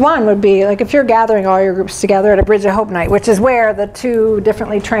suggestions. One would be like if you're gathering all your groups together at a Bridge of Hope night, which is where the two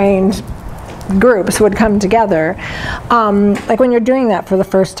differently trained groups would come together, like when you're doing that for the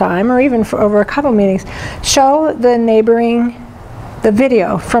first time or even for over a couple meetings, show the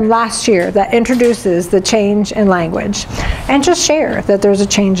video from last year that introduces the change in language, and just share that there's a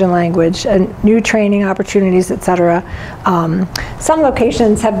change in language and new training opportunities, etc. Some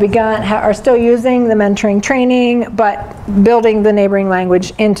locations have begun, are still using the mentoring training, but building the neighboring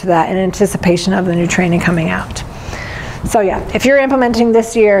language into that in anticipation of the new training coming out. So yeah, if you're implementing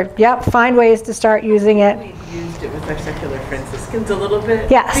this year, yep, find ways to start using it. We used it with our secular Franciscans a little bit.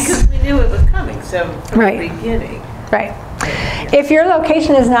 Yes. Because we knew it was coming, so from the beginning. Right. If your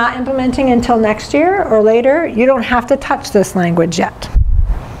location is not implementing until next year or later, you don't have to touch this language yet.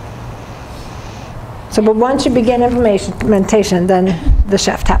 So, but once you begin implementation, then the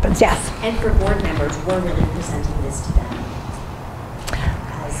shift happens. Yes? And for board members, we're really presenting this to them.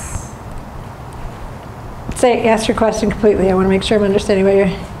 Ask your question completely. I want to make sure I'm understanding what you're...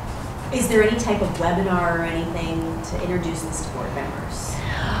 Is there any type of webinar or anything to introduce this to board members?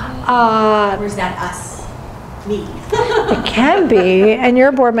 Or is that us? Me. It can be, and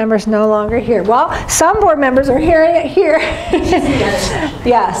your board member's no longer here. Well, some board members are hearing it here.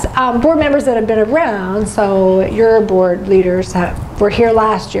 Yes, board members that have been around, so your board leaders were here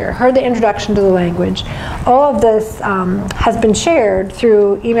last year, heard the introduction to the language. All of this has been shared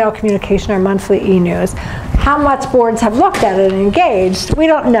through email communication or monthly e-news. How much boards have looked at it and engaged, we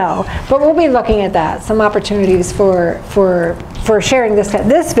don't know, but we'll be looking at that. Some opportunities for sharing this.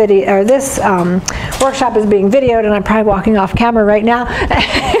 This video or this workshop is being videoed, and I'm probably walking off camera right now.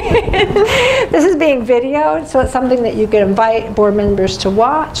 This is being videoed, so it's something that you can invite board members to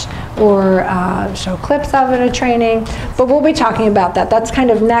watch or show clips of in a training. But we'll be talking about that. That's kind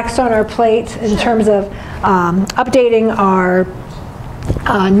of next on our plate in terms of updating our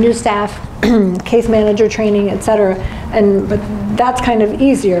new staff, case manager training, etc. But that's kind of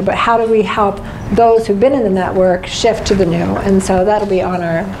easier. But how do we help those who've been in the network shift to the new? And so that'll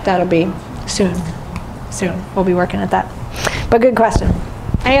be soon. Soon we'll be working at that. But good question.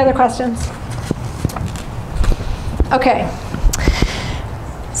 Any other questions? Okay.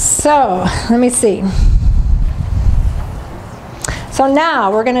 So let me see. So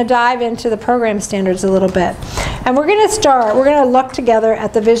now we're going to dive into the program standards a little bit. And we're going to look together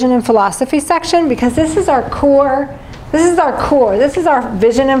at the vision and philosophy section, because this is our core. This is our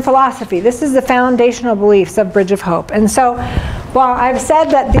vision and philosophy. This is the foundational beliefs of Bridge of Hope. And so while I've said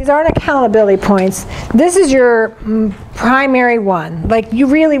that these aren't accountability points, this is your primary one. Like, you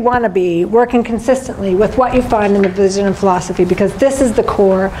really want to be working consistently with what you find in the vision and philosophy, because this is the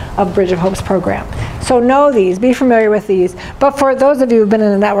core of Bridge of Hope's program. So know these, be familiar with these. But for those of you who've been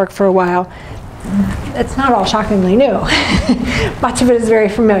in the network for a while, it's not all shockingly new. Much of it is very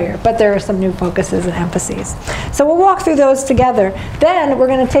familiar, but there are some new focuses and emphases. So we'll walk through those together. Then we're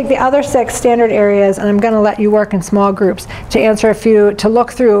going to take the other 6 standard areas, and I'm going to let you work in small groups to answer a few, to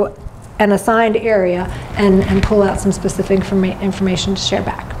look through an assigned area and pull out some specific information to share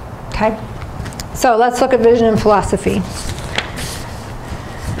back. Okay? So let's look at vision and philosophy.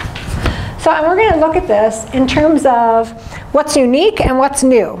 So and we're going to look at this in terms of what's unique and what's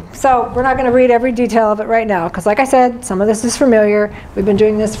new. So we're not going to read every detail of it right now, because like I said, some of this is familiar. We've been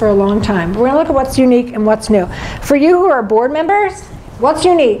doing this for a long time. But we're going to look at what's unique and what's new. For you who are board members, what's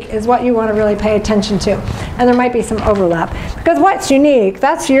unique is what you want to really pay attention to. And there might be some overlap. Because what's unique,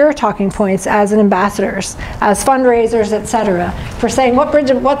 that's your talking points as ambassadors, as fundraisers, etc., for saying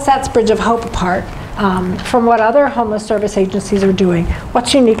what sets Bridge of Hope apart from what other homeless service agencies are doing.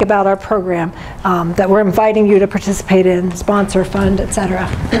 What's unique about our program that we're inviting you to participate in, sponsor, fund, etc.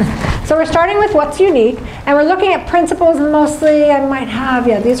 So we're starting with what's unique, and we're looking at principles, and mostly I might have,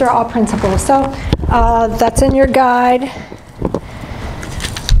 yeah, these are all principles. So that's in your guide.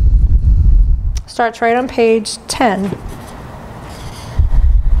 Starts right on page 10.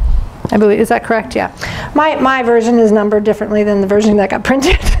 I believe, is that correct? Yeah. My version is numbered differently than the version that got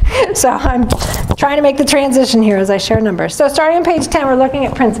printed. So I'm trying to make the transition here as I share numbers. So starting on page 10, we're looking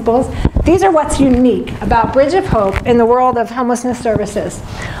at principles. These are what's unique about Bridge of Hope in the world of homelessness services.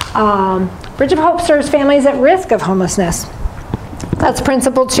 Bridge of Hope serves families at risk of homelessness. That's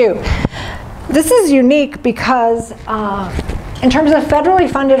principle 2. This is unique because in terms of federally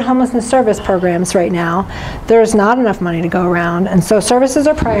funded homelessness service programs right now, there's not enough money to go around, and so services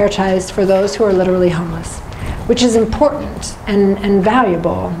are prioritized for those who are literally homeless, which is important and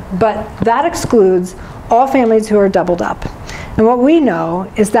valuable, but that excludes all families who are doubled up. And what we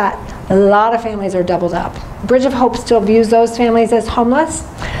know is that a lot of families are doubled up. Bridge of Hope still views those families as homeless.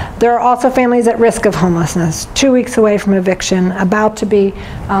 There are also families at risk of homelessness, 2 weeks away from eviction, about to be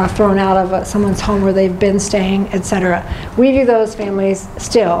thrown out of someone's home where they've been staying, etc. We view those families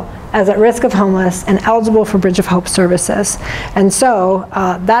still as at risk of homeless and eligible for Bridge of Hope services. And so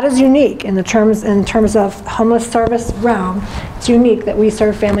that is unique in terms of homeless service realm. It's unique that we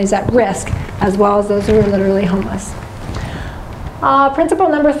serve families at risk as well as those who are literally homeless. Principle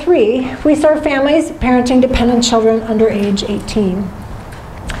number 3, we serve families parenting dependent children under age 18.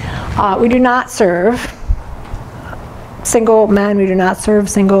 We do not serve single men, we do not serve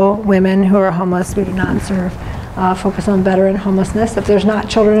single women who are homeless, we do not serve focus on veteran homelessness. If there's not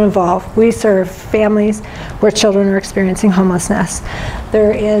children involved, we serve families where children are experiencing homelessness.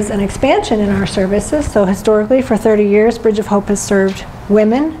 There is an expansion in our services, so historically for 30 years Bridge of Hope has served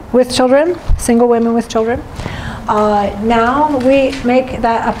women with children, single women with children. Now we make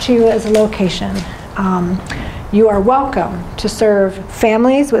that up to you as a location. You are welcome to serve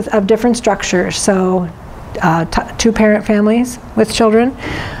families of different structures, so 2-parent families with children,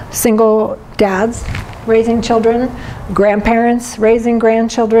 single dads raising children, grandparents raising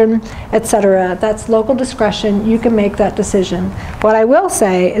grandchildren, etc. That's local discretion. You can make that decision. What I will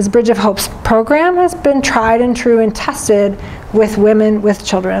say is Bridge of Hope's program has been tried and true and tested with women with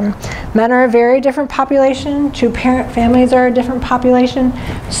children. Men are a very different population. 2-parent families are a different population.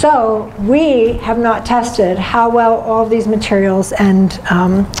 So we have not tested how well all of these materials and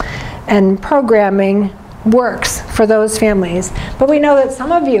programming works for those families. But we know that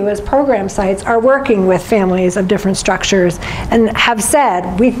some of you as program sites are working with families of different structures and have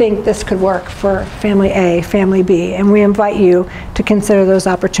said, we think this could work for family A, family B, and we invite you to consider those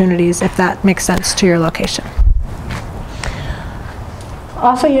opportunities if that makes sense to your location.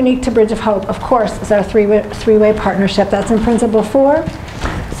 Also unique to Bridge of Hope, of course, is our three-way partnership. That's in Principle 4.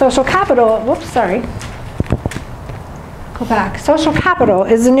 Social capital, whoops, sorry. Go back. Social capital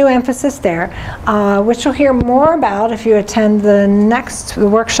is a new emphasis there, which you'll hear more about if you attend the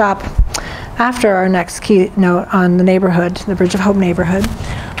workshop after our next keynote on the neighborhood, the Bridge of Hope neighborhood.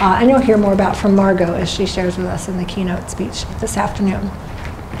 And you'll hear more about from Margot as she shares with us in the keynote speech this afternoon.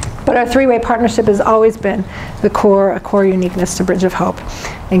 But our three-way partnership has always been a core uniqueness to Bridge of Hope,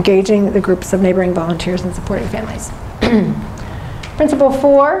 engaging the groups of neighboring volunteers and supporting families. Principle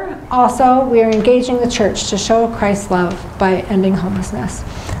 4, also, we are engaging the church to show Christ's love by ending homelessness.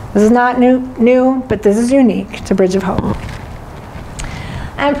 This is not new, but this is unique to Bridge of Hope.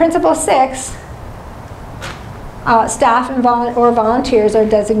 And Principle 6, staff or volunteers are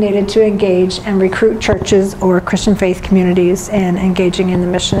designated to engage and recruit churches or Christian faith communities in engaging in the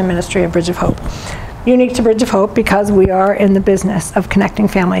mission and ministry of Bridge of Hope. Unique to Bridge of Hope because we are in the business of connecting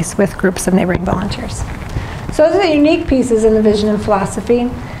families with groups of neighboring volunteers. So those are the unique pieces in the vision and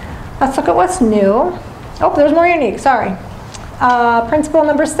philosophy. Let's look at what's new. Oh, there's more unique, sorry. Principle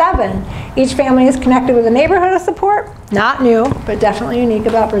number 7, each family is connected with a neighborhood of support. Not new, but definitely unique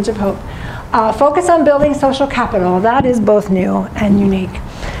about Bridge of Hope. Focus on building social capital. That is both new and unique.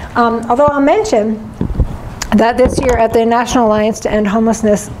 Although I'll mention that this year at the National Alliance to End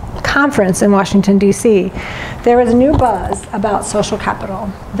Homelessness conference in Washington, D.C., there was a new buzz about social capital.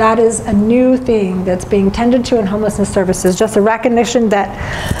 That is a new thing that's being tended to in homelessness services, just a recognition that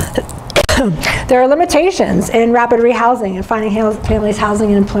there are limitations in rapid rehousing and finding families housing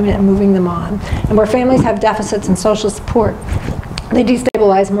and employment and moving them on. And where families have deficits in social support, they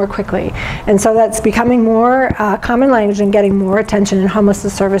destabilize more quickly. And so that's becoming more common language and getting more attention in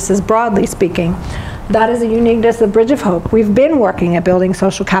homelessness services, broadly speaking. That is a uniqueness of Bridge of Hope. We've been working at building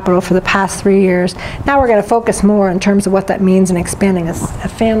social capital for the past 3 years. Now we're going to focus more in terms of what that means in expanding a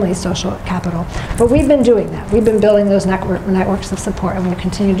family social capital. But we've been doing that. We've been building those networks of support, and we'll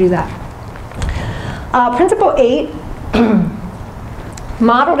continue to do that. Principle 8,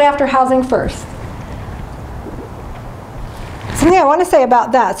 modeled after housing first. Something I want to say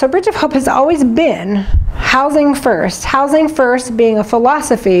about that. So Bridge of Hope has always been housing first. Housing first being a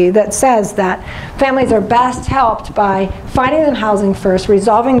philosophy that says that families are best helped by finding them housing first,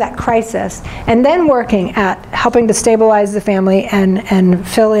 resolving that crisis, and then working at helping to stabilize the family and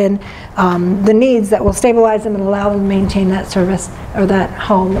fill in the needs that will stabilize them and allow them to maintain that service or that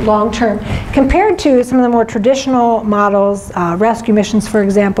home long term. Compared to some of the more traditional models, rescue missions, for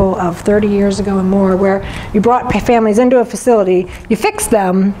example, of 30 years ago and more, where you brought families into a facility, you fixed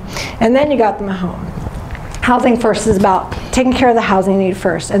them, and then you got them a home. Housing first is about taking care of the housing need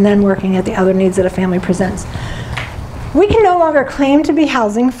first and then working at the other needs that a family presents. We can no longer claim to be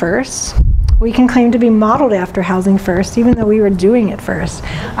housing first. We can claim to be modeled after housing first, even though we were doing it first,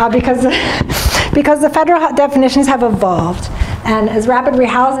 because the federal definitions have evolved. And as rapid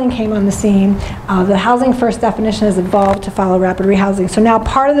rehousing came on the scene, the housing first definition has evolved to follow rapid rehousing. So now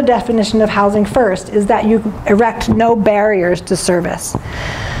part of the definition of housing first is that you erect no barriers to service.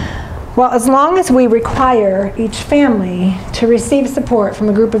 Well, as long as we require each family to receive support from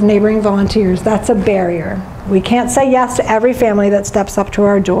a group of neighboring volunteers, that's a barrier. We can't say yes to every family that steps up to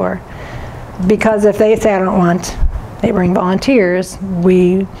our door, because if they say, I don't want neighboring volunteers,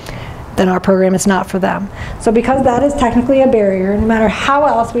 then our program is not for them. So because that is technically a barrier, no matter how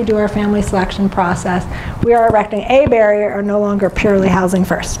else we do our family selection process, we are erecting a barrier or no longer purely housing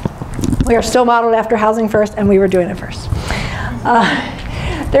first. We are still modeled after housing first, and we were doing it first.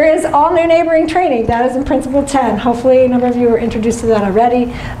 There is all new neighboring training. That is in Principle 10. Hopefully a number of you were introduced to that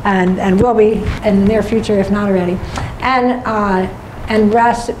already and will be in the near future, if not already. And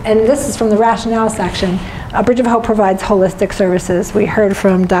this is from the rationale section. Bridge of Hope provides holistic services. We heard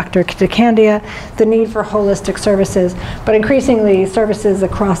from Dr. DeCandia the need for holistic services, but increasingly services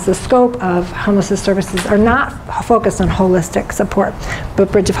across the scope of homelessness services are not focused on holistic support,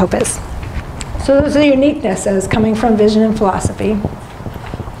 but Bridge of Hope is. So those are the uniquenesses coming from vision and philosophy.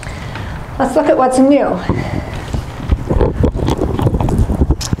 Let's look at what's new.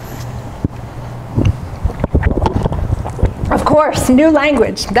 Of course, new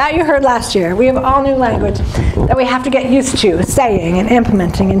language. That you heard last year. We have all new language that we have to get used to saying and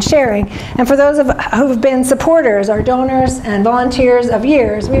implementing and sharing. And for those who have been supporters, our donors and volunteers of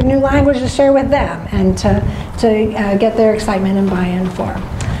years, we have new language to share with them and to get their excitement and buy-in for.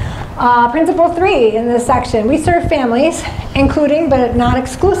 Principle 3 in this section, we serve families, including but not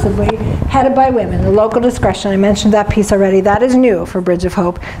exclusively, headed by women. The local discretion, I mentioned that piece already, that is new for Bridge of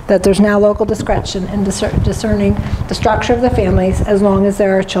Hope, that there's now local discretion in discerning the structure of the families as long as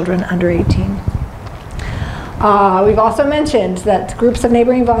there are children under 18. We've also mentioned that groups of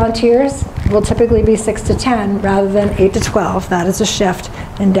neighboring volunteers will typically be 6 to 10 rather than 8 to 12. That is a shift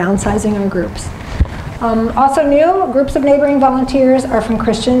in downsizing our groups. Also new, groups of neighboring volunteers are from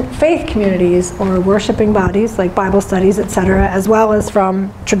Christian faith communities or worshiping bodies like Bible studies, etc., as well as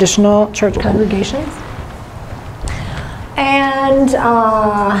from traditional church congregations. And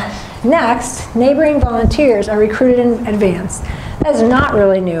next, neighboring volunteers are recruited in advance. That is not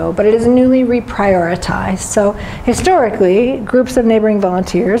really new, but it is newly reprioritized. So historically, groups of neighboring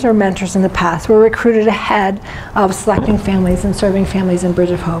volunteers or mentors in the past were recruited ahead of selecting families and serving families in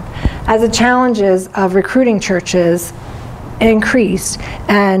Bridge of Hope. As the challenges of recruiting churches increased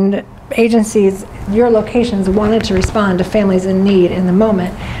and agencies, your locations, wanted to respond to families in need in the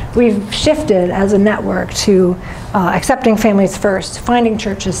moment, we've shifted as a network to accepting families first, finding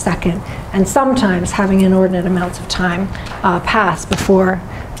churches second, and sometimes having inordinate amounts of time pass before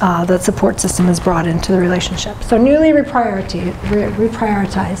the support system is brought into the relationship. So newly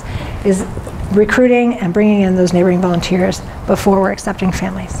reprioritized is recruiting and bringing in those neighboring volunteers before we're accepting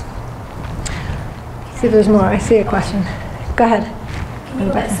families. See if there's more. I see a question. Go ahead.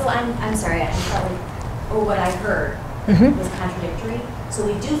 So I'm sorry, I felt like, or what I heard was contradictory. So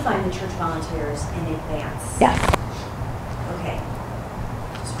we do find the church volunteers in advance. Yes. Okay.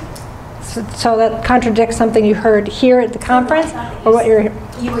 So that contradicts something you heard here at the conference, or what you're...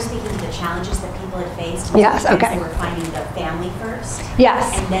 You were speaking to the challenges that people had faced. Yes, okay. They were finding the family first.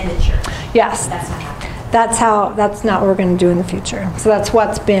 Yes. And then the church. Yes. That's not happening. That's not what we're going to do in the future. So that's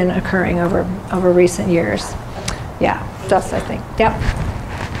what's been occurring over recent years. Yeah, just I think. Yep.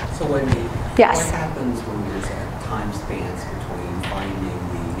 So Wendy, yes. What happens when there's a time spans between finding the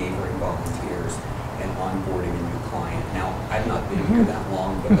neighboring volunteers and onboarding a new client? Now, I've not been here that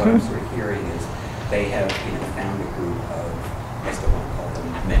long, but what I'm sort of hearing is they have, found a group of, I still want to call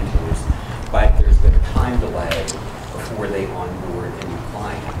them mentors, but there's been a time delay before they onboard a new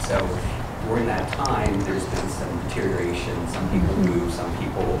client. So during that time, there's been some deterioration. Some people move, some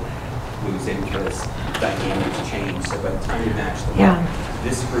people lose interest, dynamics change. So by the time you match them up,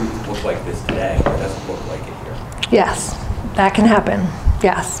 this group looks like this today, but it doesn't look like it here. Yes, that can happen.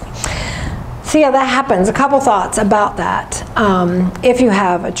 Yes. So yeah, that happens. A couple thoughts about that. If you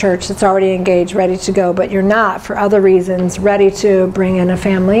have a church that's already engaged, ready to go, but you're not, for other reasons, ready to bring in a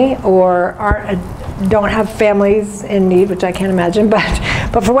family, or don't have families in need, which I can't imagine, but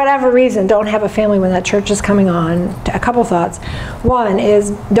for whatever reason, don't have a family when that church is coming on, a couple thoughts. One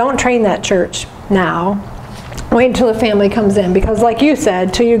is, don't train that church now. Wait until a family comes in, because like you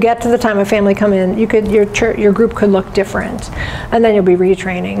said, till you get to the time a family come in, your group could look different, and then you'll be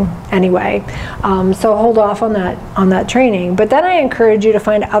retraining anyway. So hold off on that training. But then I encourage you to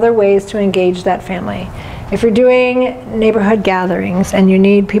find other ways to engage that family. If you're doing neighborhood gatherings and you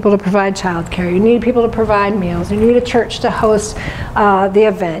need people to provide childcare, you need people to provide meals, you need a church to host the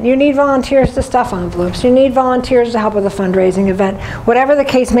event, you need volunteers to stuff envelopes, you need volunteers to help with a fundraising event, whatever the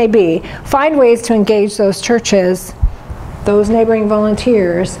case may be, find ways to engage those churches, those neighboring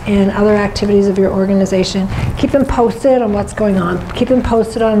volunteers, in other activities of your organization. Keep them posted on what's going on. Keep them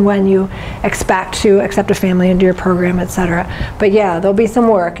posted on when you expect to accept a family into your program, etc. But yeah, there'll be some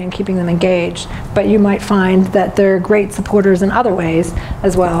work in keeping them engaged, but you might find that they're great supporters in other ways,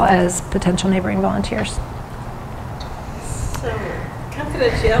 as well as potential neighboring volunteers. So,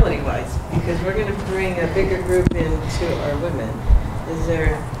 confidentiality-wise, because we're going to bring a bigger group into our women, is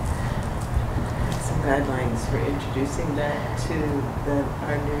there guidelines for introducing that to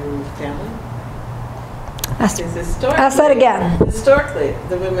our new family? Ask that again. Historically,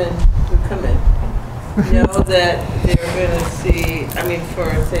 the women who come in know that they're going to see,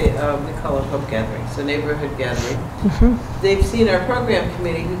 for, say, we call it Hoke gathering, so neighborhood gathering. They've seen our program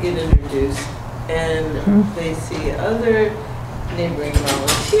committee who get introduced, and they see other neighboring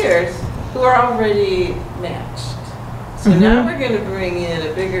volunteers who are already matched. So now we're going to bring in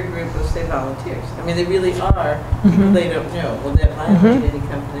a bigger group of, say, volunteers. They really are people they don't know. Will that violate any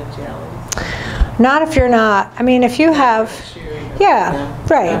confidentiality? Not if you're not. If you have,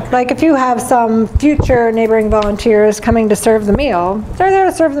 right. Like if you have some future neighboring volunteers coming to serve the meal, they're there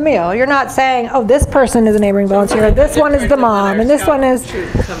to serve the meal. You're not saying, oh, this person is a neighboring volunteer, this one is the mom, and this one is...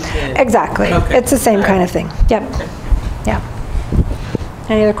 Exactly. Okay. It's the same kind of thing. Yep. Yeah.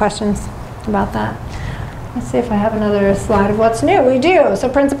 Any other questions about that? Let's see if I have another slide of what's new. We do. So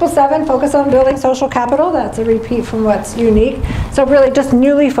Principle 7, focus on building social capital. That's a repeat from what's unique. So really just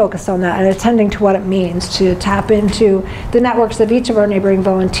newly focused on that and attending to what it means to tap into the networks of each of our neighboring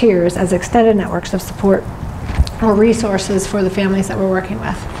volunteers as extended networks of support or resources for the families that we're working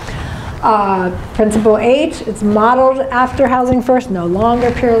with. Principle 8, it's modeled after Housing First, no longer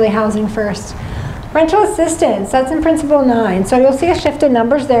purely Housing First. Rental assistance, that's in Principle 9. So you'll see a shift in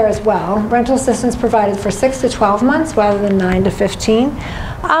numbers there as well. Rental assistance provided for 6 to 12 months rather than 9 to 15.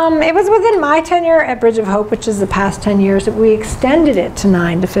 It was within my tenure at Bridge of Hope, which is the past 10 years, that we extended it to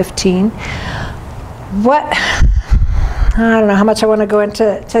 9 to 15. I don't know how much I want to go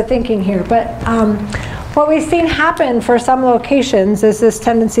into thinking here, but what we've seen happen for some locations is this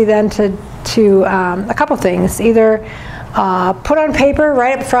tendency then to a couple things. Either put on paper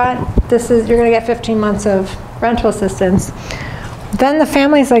right up front, you're going to get 15 months of rental assistance. Then the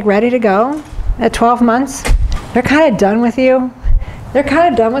family's like ready to go at 12 months. They're kind of done with you. They're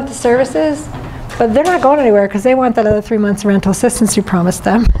kind of done with the services, but they're not going anywhere because they want that other 3 months of rental assistance you promised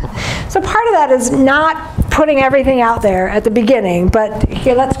them. So part of that is not putting everything out there at the beginning, but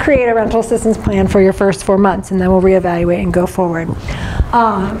here, let's create a rental assistance plan for your first 4 months, and then we'll reevaluate and go forward.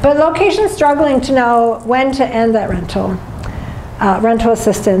 But locations struggling to know when to end that rental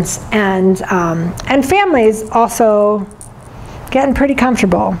assistance, and families also getting pretty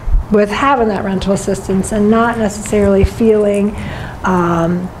comfortable with having that rental assistance and not necessarily feeling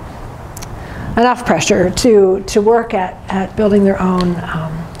enough pressure to work at building their own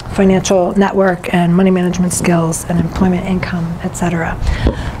financial network and money management skills and employment income, etc.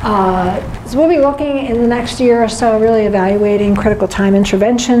 So we'll be looking in the next year or so, really evaluating critical time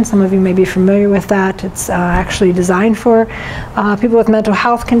intervention. Some of you may be familiar with that. It's actually designed for people with mental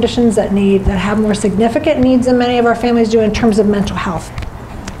health conditions that have more significant needs than many of our families do in terms of mental health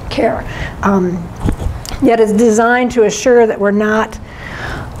care. Yet it's designed to assure that we're not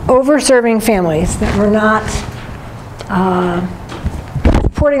over-serving families, that we're not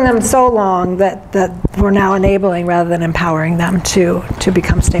supporting them so long that we're now enabling rather than empowering them to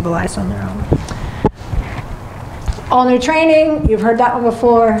become stabilized on their own. All new training, you've heard that one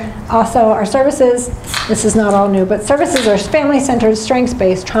before. Also, our services, this is not all new, but services are family-centered,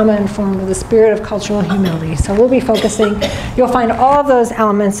 strengths-based, trauma-informed with a spirit of cultural humility. So we'll be focusing, you'll find all of those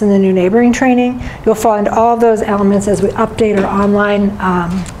elements in the new neighboring training. You'll find all of those elements as we update our online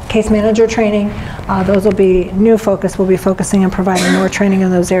case manager training. Those will be new focus. We'll be focusing on providing more training in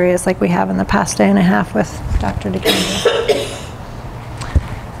those areas like we have in the past day and a half with Dr. DeKinga.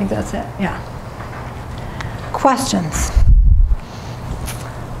 I think that's it, yeah. Questions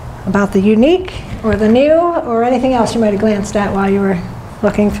about the unique or the new or anything else you might have glanced at while you were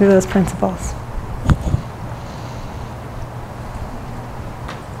looking through those principles?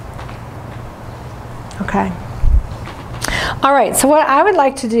 Okay. All right, so what I would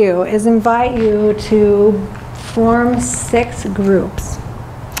like to do is invite you to form 6 groups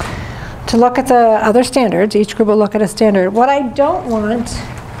to look at the other standards. Each group will look at a standard. What I don't want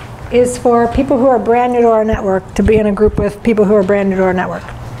is for people who are brand new to our network to be in a group with people who are brand new to our network,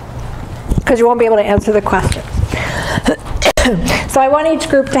 because you won't be able to answer the questions. So I want each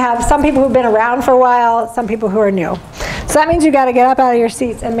group to have some people who've been around for a while, some people who are new. So that means you got to get up out of your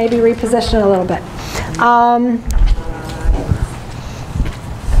seats and maybe reposition a little bit.